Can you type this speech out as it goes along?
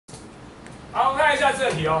好，我们看一下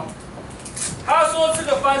这题哦。他说这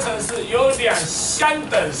个方程式有两相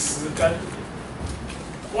等十根。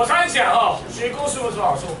我常讲哦，学公式有多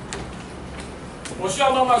少数？我需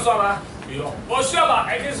要慢慢算吗？不用。我需要把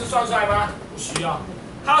x 算出来吗？不需要。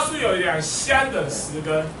它是有两相等十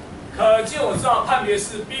根，可见我知道判别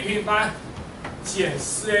式 b 平方减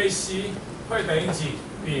 4ac 会等于几？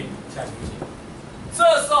 b 下行几？这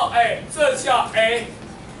时候这叫 a，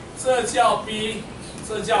 这叫 b，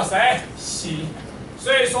 这叫谁 c？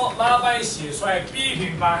 所以说麻烦你写出来 b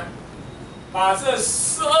平方，把这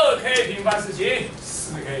2k 平方是几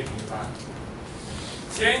？4k 平方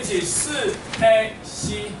减起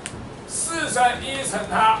 4ac， 4乘1乘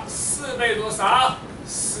它，4倍多少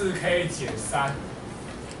？4k 减3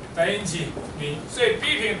等于几？0。所以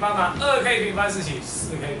b 平方嘛，2k 平方是几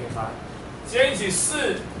？4k 平方减起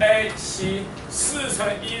 4ac， 4乘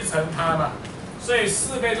1乘它嘛，所以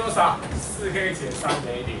4倍多少？4k 减3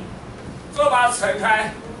等于0。最后把它乘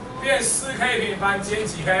开，变 4k 平方减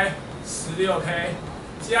几 k？16k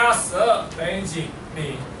加12等于几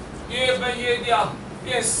？0。约分约掉，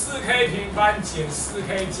变 4k 平方减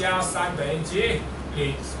 4k 加3等于几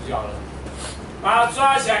？0，是就好了。把它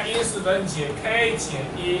抓起来，因式分解 ，k 减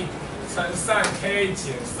1乘上 k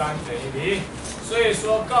减3等于0。所以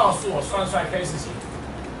说，告诉我算出来 k 是几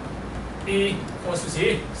？1或是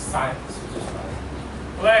几？3，是不是就出来了？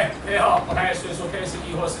对不对？可以哈 ，OK。所以说 k 是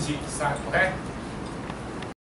1或是几？3 ，OK。